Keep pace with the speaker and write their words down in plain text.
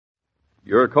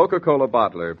Your Coca-Cola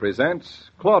bottler presents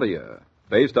Claudia,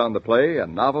 based on the play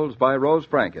and novels by Rose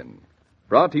Franken.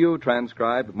 Brought to you,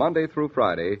 transcribed Monday through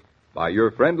Friday, by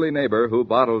your friendly neighbor who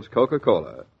bottles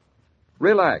Coca-Cola.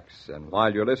 Relax, and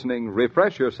while you're listening,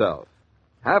 refresh yourself.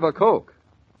 Have a Coke.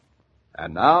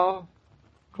 And now,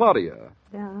 Claudia.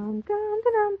 Dum, dum,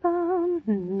 dum, dum,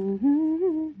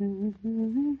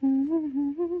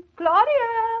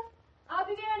 Claudia! I'll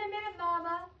be there in a minute,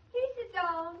 Mama. Please sit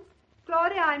down.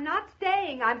 Claudia, I'm not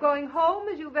staying. I'm going home,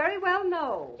 as you very well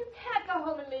know. You can't go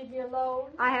home and leave me alone.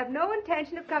 I have no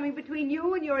intention of coming between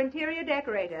you and your interior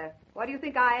decorator. What do you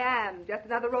think I am? Just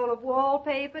another roll of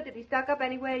wallpaper to be stuck up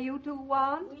anywhere you two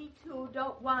want? We two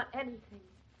don't want anything.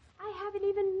 I haven't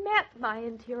even met my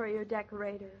interior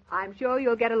decorator. I'm sure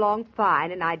you'll get along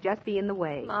fine, and I'd just be in the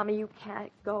way. Mommy, you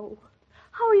can't go.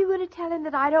 How are you going to tell him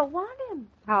that I don't want him?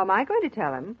 How am I going to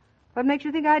tell him? What makes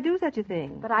you think I'd do such a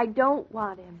thing? But I don't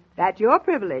want him. That's your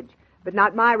privilege, but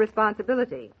not my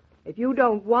responsibility. If you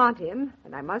don't want him,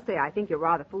 and I must say I think you're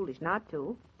rather foolish not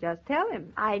to, just tell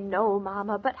him. I know,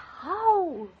 Mama, but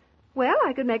how? Well,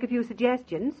 I could make a few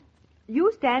suggestions.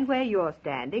 You stand where you're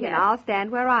standing, Yes. and I'll stand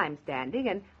where I'm standing,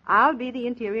 and I'll be the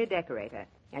interior decorator.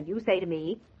 And you say to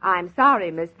me, I'm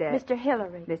sorry, Mr.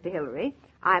 Hillary. Mr. Hillary,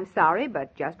 I'm sorry,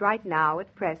 but just right now,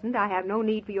 at present, I have no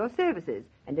need for your services.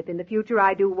 And if in the future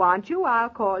I do want you, I'll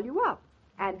call you up.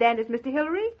 And then, as Mr.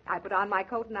 Hillary, I put on my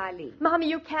coat and I leave. Mommy,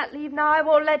 you can't leave now. I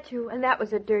won't let you. And that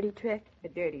was a dirty trick. A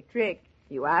dirty trick.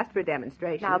 You asked for a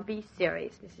demonstration. Now, be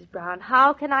serious, Mrs. Brown.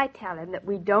 How can I tell him that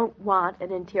we don't want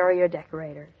an interior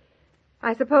decorator?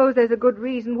 I suppose there's a good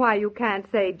reason why you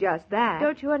can't say just that.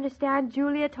 Don't you understand?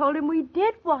 Julia told him we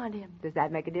did want him. Does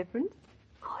that make a difference?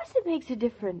 Of course it makes a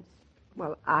difference.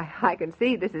 Well, I can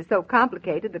see this is so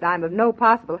complicated that I'm of no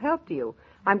possible help to you.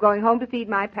 I'm going home to feed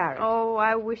my parrot. Oh,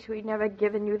 I wish we'd never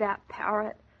given you that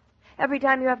parrot. Every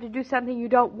time you have to do something you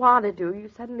don't want to do, you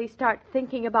suddenly start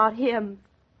thinking about him.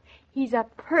 He's a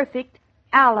perfect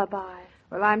alibi.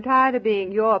 Well, I'm tired of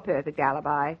being your perfect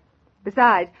alibi.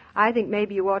 Besides, I think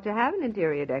maybe you ought to have an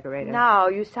interior decorator. Now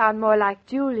you sound more like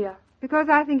Julia. Because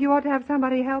I think you ought to have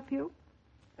somebody help you.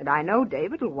 And I know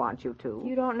David will want you to.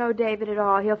 You don't know David at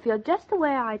all. He'll feel just the way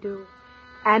I do.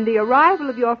 And the arrival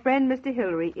of your friend, Mr.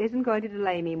 Hillary, isn't going to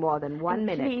delay me more than 1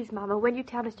 minute. Please, Mama, when you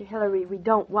tell Mr. Hillary we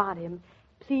don't want him,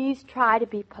 please try to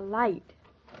be polite.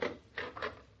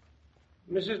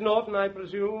 Mrs. Norton, I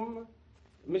presume?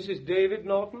 Mrs. David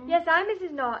Norton? Yes, I'm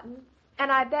Mrs. Norton.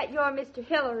 And I bet you're Mr.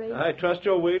 Hillary. I trust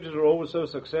your wages are always so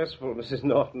successful, Mrs.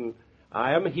 Norton.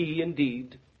 I am he,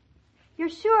 indeed. You're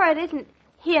sure it isn't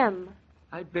him?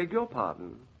 I beg your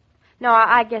pardon. No,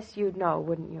 I guess you'd know,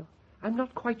 wouldn't you? I'm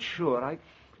not quite sure. I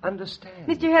understand.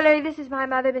 Mr. Hillary, this is my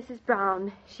mother, Mrs.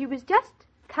 Brown. She was just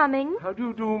coming. How do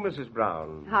you do, Mrs.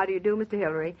 Brown? How do you do, Mr.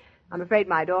 Hillary? I'm afraid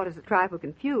my daughter's a trifle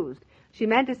confused. She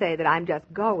meant to say that I'm just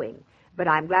going, but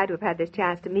I'm glad to have had this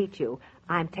chance to meet you.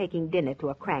 I'm taking dinner to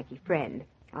a cranky friend.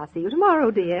 I'll see you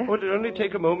tomorrow, dear. Would it only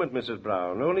take a moment, Mrs.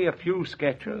 Brown? Only a few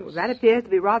sketches. Well, that appears to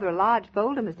be rather a large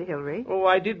folder, Mr. Hillary. Oh,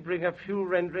 I did bring a few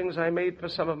renderings I made for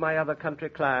some of my other country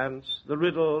clients. The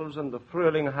Riddles and the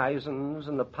Fröhlingheisens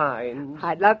and the Pines.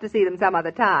 I'd love to see them some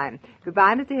other time.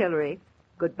 Goodbye, Mr. Hillary.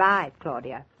 Goodbye,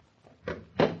 Claudia.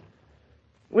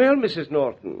 Well, Mrs.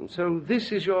 Norton, so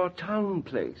this is your town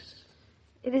place.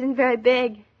 It isn't very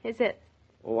big, is it?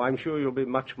 Oh, I'm sure you'll be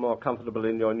much more comfortable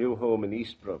in your new home in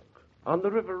Eastbrook. On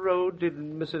the River Road, did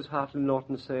Mrs. Hartley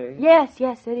Norton say? Yes,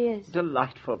 it is.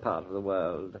 Delightful part of the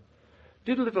world.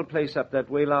 Did a little place up that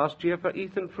way last year for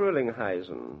Ethan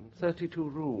Fröhlingheisen. 32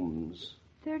 rooms.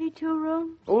 32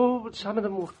 rooms? Oh, but some of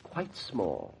them were quite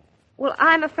small. Well,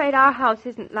 I'm afraid our house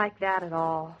isn't like that at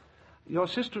all. Your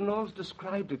sister-in-law's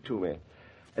described it to me.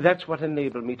 That's what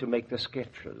enabled me to make the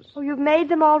sketches. Oh, you've made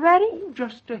them already? Oh,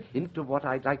 just a hint of what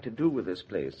I'd like to do with this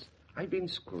place. I've been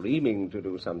screaming to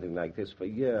do something like this for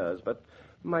years, but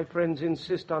my friends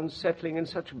insist on settling in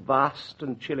such vast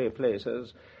and chilly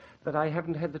places that I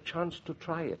haven't had the chance to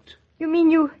try it. You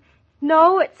mean you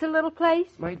know it's a little place?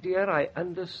 My dear, I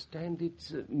understand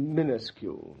it's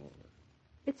minuscule.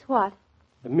 It's what?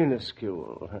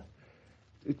 Minuscule.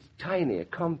 It's tiny,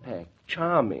 compact,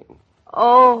 charming.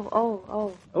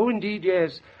 Oh. Oh, indeed,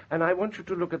 yes. And I want you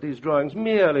to look at these drawings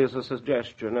merely as a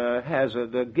suggestion, a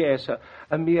hazard, a guess,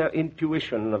 a mere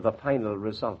intuition of the final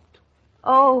result.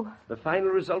 Oh. The final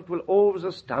result will always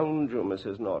astound you,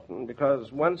 Mrs. Norton,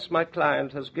 because once my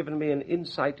client has given me an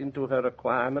insight into her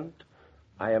requirement,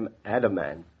 I am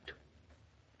adamant.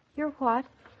 You're what?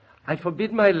 I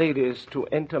forbid my ladies to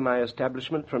enter my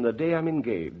establishment from the day I'm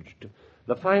engaged.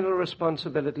 The final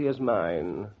responsibility is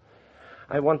mine.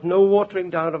 I want no watering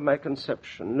down of my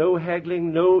conception, no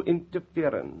haggling, no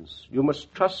interference. You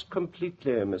must trust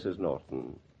completely, Mrs.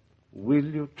 Norton. Will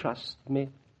you trust me?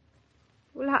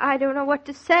 Well, I don't know what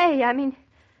to say. I mean,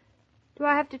 do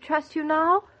I have to trust you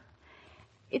now?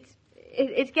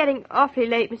 It's getting awfully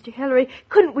late, Mr. Hillary.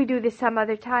 Couldn't we do this some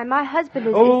other time? My husband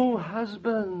is... Oh,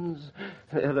 husbands.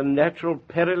 They're the natural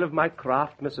peril of my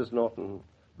craft, Mrs. Norton.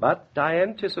 But I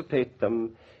anticipate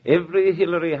them. Every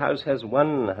Hillary house has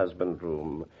one husband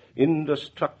room.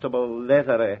 Indestructible,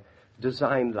 leathery,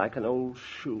 designed like an old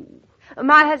shoe.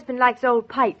 My husband likes old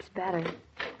pipes better.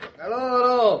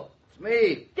 Hello. It's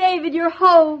me. David, you're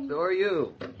home. So are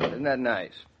you. Isn't that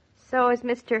nice? So is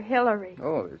Mr. Hillary.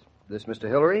 Oh, is this Mr.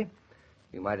 Hillary?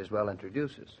 You might as well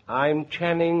introduce us. I'm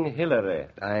Channing Hillary.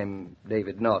 I'm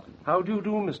David Norton. How do you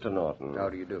do, Mr. Norton? How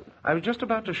do you do? I was just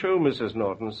about to show Mrs.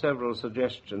 Norton several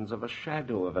suggestions of a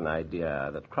shadow of an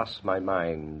idea that crossed my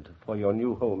mind for your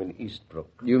new home in Eastbrook.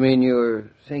 You mean you're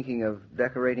thinking of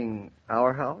decorating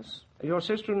our house? Your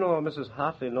sister-in-law, Mrs.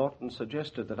 Hartley Norton,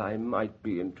 suggested that I might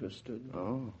be interested.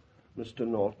 Oh. Mr.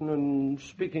 Norton, and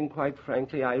speaking quite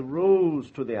frankly, I rose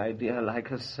to the idea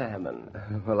like a salmon.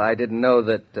 Well, I didn't know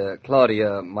that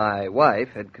Claudia, my wife,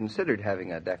 had considered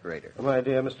having a decorator. My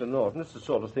dear Mr. Norton, it's the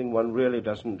sort of thing one really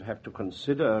doesn't have to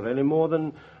consider any more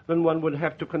than one would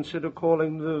have to consider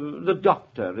calling the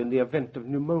doctor in the event of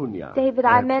pneumonia. David,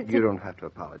 I meant to... You don't have to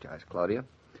apologize, Claudia.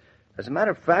 As a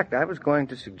matter of fact, I was going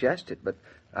to suggest it, but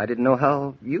I didn't know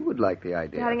how you would like the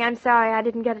idea. Darling, I'm sorry I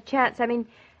didn't get a chance. I mean,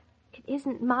 it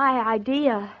isn't my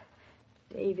idea.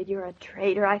 David, you're a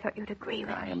traitor. I thought you'd agree with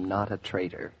me. I am not a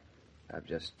traitor. I've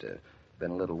just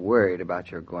been a little worried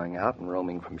about your going out and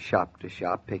roaming from shop to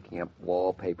shop, picking up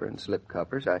wallpaper and slip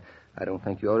covers. I don't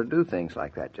think you ought to do things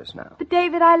like that just now. But,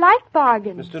 David, I like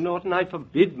bargains. Mr. Norton, I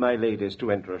forbid my ladies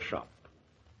to enter a shop.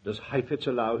 Does Heifetz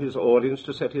allow his audience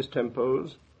to set his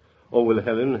tempos? Or will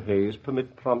Helen Hayes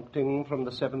permit prompting from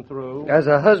the seventh row? As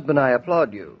a husband, I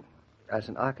applaud you. As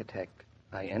an architect,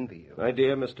 I envy you. My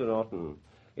dear Mr. Norton,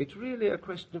 it's really a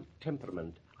question of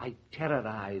temperament. I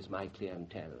terrorize my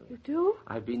clientele. You do?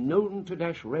 I've been known to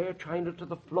dash rare china to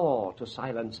the floor to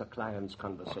silence a client's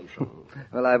conversation.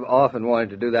 Well, I've often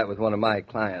wanted to do that with one of my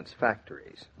clients'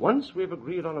 factories. Once we've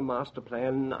agreed on a master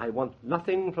plan, I want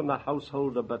nothing from the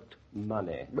householder but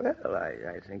money. Well,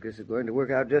 I think this is going to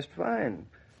work out just fine.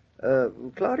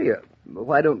 Claudia,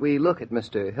 why don't we look at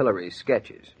Mr. Hillary's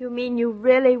sketches? You mean you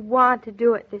really want to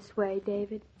do it this way,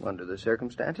 David? Under the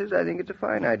circumstances, I think it's a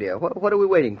fine idea. What are we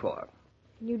waiting for?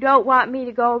 You don't want me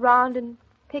to go around and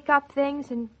pick up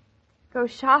things and go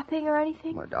shopping or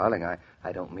anything? Well, darling,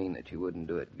 I don't mean that you wouldn't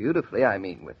do it beautifully. I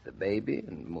mean with the baby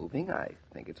and moving, I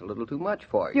think it's a little too much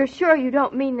for you. You're sure you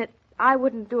don't mean that I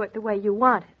wouldn't do it the way you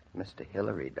want it? Mr.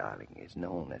 Hillary, darling, is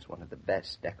known as one of the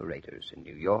best decorators in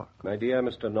New York. My dear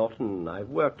Mr. Norton, I've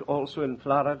worked also in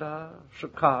Florida,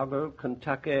 Chicago,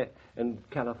 Kentucky, and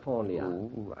California.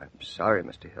 Oh, I'm sorry,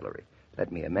 Mr. Hillary.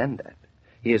 Let me amend that.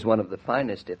 He is one of the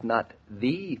finest, if not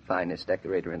the finest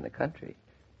decorator in the country.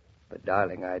 But,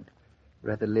 darling, I'd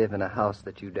rather live in a house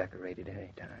that you decorated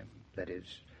any time. That is,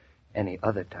 any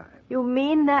other time. You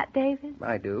mean that, David?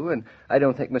 I do, and I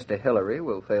don't think Mr. Hillary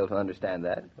will fail to understand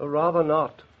that. Rather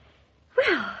not.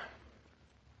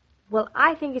 Well,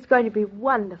 I think it's going to be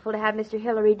wonderful to have Mr.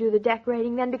 Hillary do the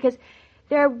decorating then, because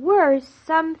there were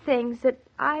some things that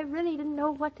I really didn't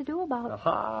know what to do about.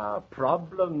 Aha,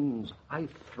 problems. I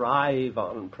thrive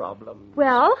on problems.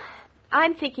 Well,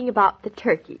 I'm thinking about the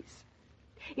turkeys.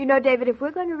 You know, David, if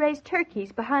we're going to raise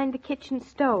turkeys behind the kitchen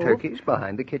stove... Turkeys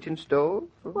behind the kitchen stove?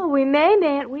 Well, we may,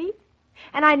 mayn't we?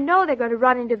 And I know they're going to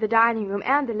run into the dining room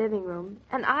and the living room.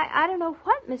 And I don't know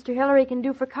what Mr. Hillary can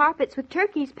do for carpets with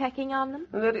turkeys pecking on them.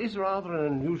 That is rather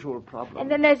an unusual problem.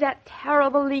 And then there's that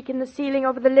terrible leak in the ceiling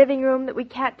over the living room that we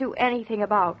can't do anything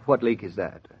about. What leak is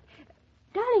that?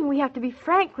 Darling, we have to be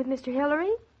frank with Mr.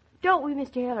 Hillary. Don't we,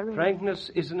 Mr. Hillary?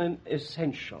 Frankness is an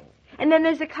essential. And then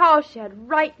there's a cowshed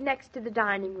right next to the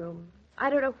dining room. I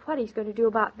don't know what he's going to do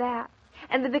about that.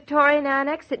 And the Victorian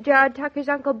annex that Gerard Tucker's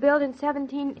uncle built in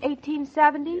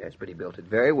 1870? Yes, but he built it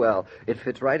very well. It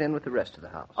fits right in with the rest of the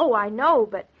house. Oh, I know,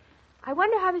 but I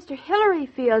wonder how Mr. Hillary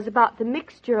feels about the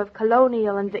mixture of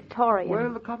colonial and Victorian.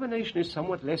 Well, the combination is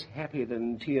somewhat less happy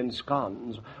than tea and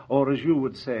scones, or as you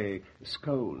would say,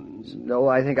 scones. No,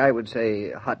 I think I would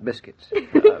say hot biscuits.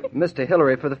 Mr.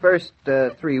 Hillary, for the first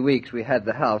 3 weeks we had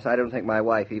the house, I don't think my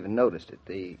wife even noticed it,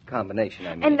 the combination,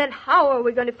 I mean. And then how are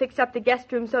we going to fix up the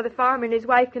guest room so the farmer and his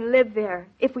wife can live there,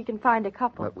 if we can find a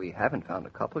couple? But we haven't found a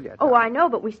couple yet. Oh, I know,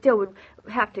 but we still would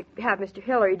have to have Mr.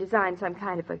 Hillary design some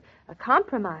kind of a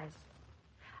compromise.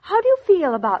 How do you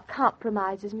feel about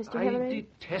compromises, Mr. Hillary?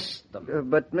 I detest them.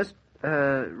 But, Miss...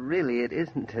 Really, it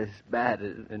isn't as bad.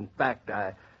 In fact,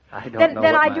 I don't know Then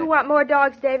what I my... do want more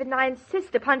dogs, David, and I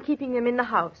insist upon keeping them in the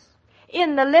house.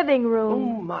 In the living Oh,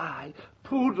 room. my.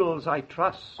 Poodles, I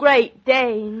trust. Great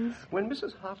Danes. When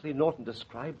Mrs. Hartley Norton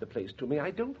described the place to me,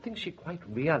 I don't think she quite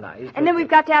realized... And then we've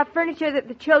got to have furniture that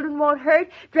the children won't hurt,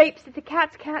 drapes that the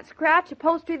cats can't scratch,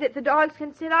 upholstery that the dogs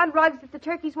can sit on, rugs that the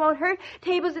turkeys won't hurt,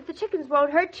 tables that the chickens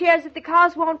won't hurt, chairs that the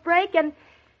cows won't break, and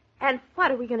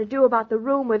what are we going to do about the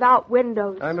room without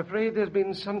windows? I'm afraid there's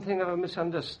been something of a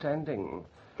misunderstanding.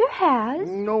 There has.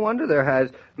 No wonder there has.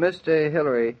 Mr.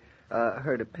 Hillary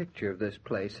heard a picture of this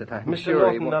place that I'm Mr.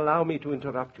 sure he Norton, won't... allow me to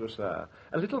interrupt you, sir.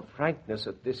 A little frankness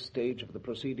at this stage of the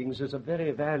proceedings is a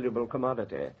very valuable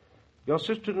commodity. Your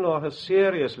sister-in-law has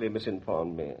seriously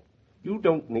misinformed me. You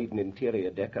don't need an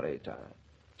interior decorator.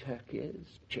 Turkeys,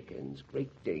 chickens,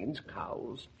 Great Danes,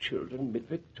 cows, children,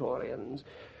 mid-Victorians.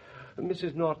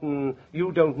 Mrs. Norton,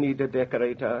 you don't need a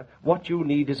decorator. What you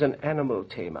need is an animal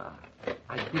tamer.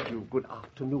 I bid you good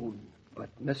afternoon. But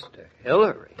Mr.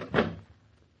 Hillary...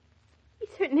 He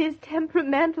certainly is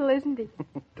temperamental, isn't he?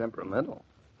 Temperamental?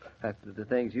 After the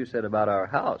things you said about our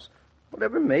house.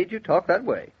 Whatever made you talk that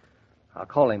way? I'll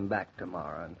call him back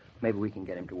tomorrow, and maybe we can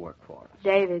get him to work for us.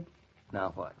 David.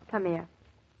 Now what? Come here.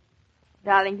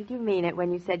 Darling, did you mean it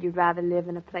when you said you'd rather live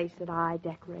in a place that I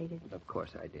decorated? Of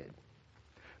course I did.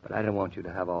 But I don't want you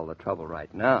to have all the trouble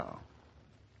right now.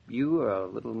 You are a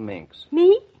little minx.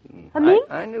 Me? A minx?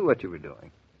 I knew what you were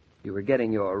doing. You were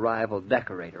getting your rival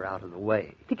decorator out of the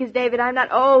way. Because, David, I'm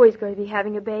not always going to be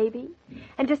having a baby.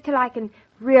 And just till I can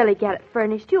really get it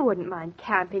furnished, you wouldn't mind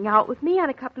camping out with me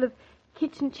on a couple of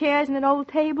kitchen chairs and an old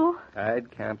table? I'd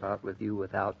camp out with you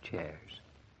without chairs.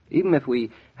 Even if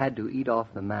we had to eat off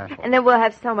the mantel. And then we'll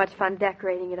have so much fun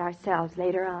decorating it ourselves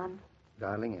later on.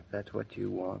 Darling, if that's what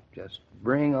you want, just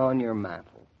bring on your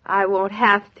mantel. I won't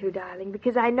have to, darling,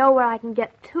 because I know where I can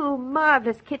get 2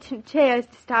 marvelous kitchen chairs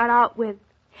to start out with.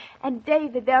 And,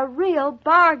 David, they're real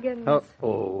bargains.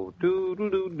 Oh,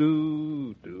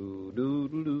 doo-doo-doo-doo,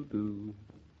 doo-doo-doo-doo.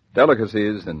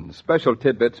 Delicacies and special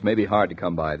tidbits may be hard to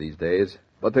come by these days,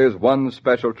 but there's one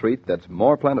special treat that's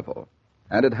more plentiful,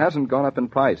 and it hasn't gone up in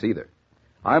price either.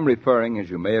 I'm referring, as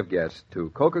you may have guessed, to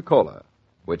Coca-Cola,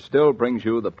 which still brings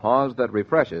you the pause that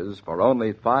refreshes for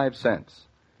only 5 cents.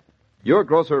 Your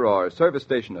grocer or service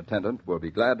station attendant will be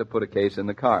glad to put a case in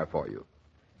the car for you.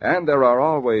 And there are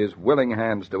always willing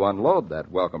hands to unload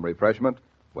that welcome refreshment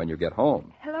when you get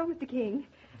home. Hello, Mr. King.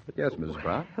 Yes, Mrs.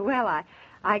 Brown? Well,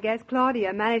 I guess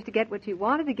Claudia managed to get what she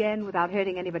wanted again without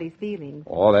hurting anybody's feelings.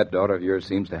 Oh, that daughter of yours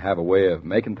seems to have a way of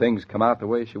making things come out the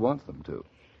way she wants them to.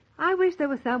 I wish there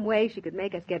was some way she could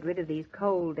make us get rid of these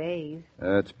cold days.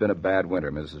 It's been a bad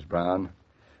winter, Mrs. Brown.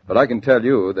 But I can tell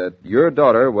you that your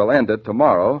daughter will end it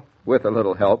tomorrow with a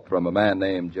little help from a man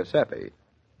named Giuseppe.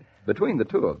 Between the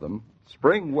two of them,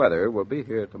 spring weather will be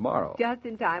here tomorrow. Just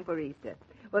in time for Easter.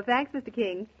 Well, thanks, Mr.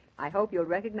 King. I hope you'll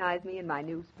recognize me in my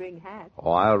new spring hat.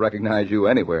 Oh, I'll recognize you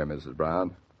anywhere, Mrs.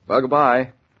 Brown. Well,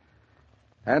 goodbye.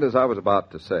 And as I was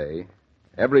about to say,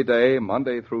 every day,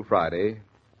 Monday through Friday,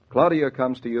 Claudia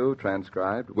comes to you,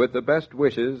 transcribed, with the best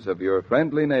wishes of your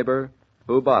friendly neighbor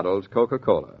who bottles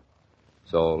Coca-Cola.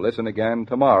 So listen again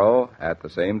tomorrow at the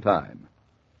same time.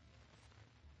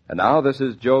 And now this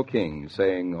is Joe King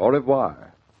saying au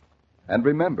revoir. And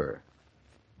remember,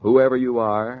 whoever you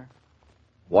are,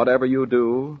 whatever you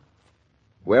do,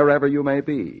 wherever you may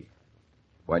be,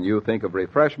 when you think of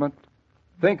refreshment,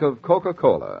 think of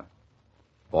Coca-Cola.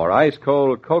 For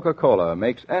ice-cold Coca-Cola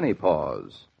makes any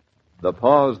pause the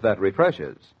pause that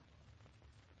refreshes.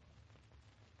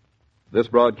 This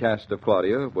broadcast of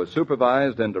Claudia was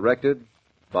supervised and directed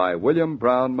by William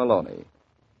Brown Maloney.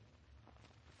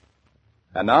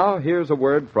 And now, here's a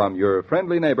word from your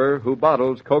friendly neighbor who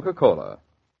bottles Coca-Cola.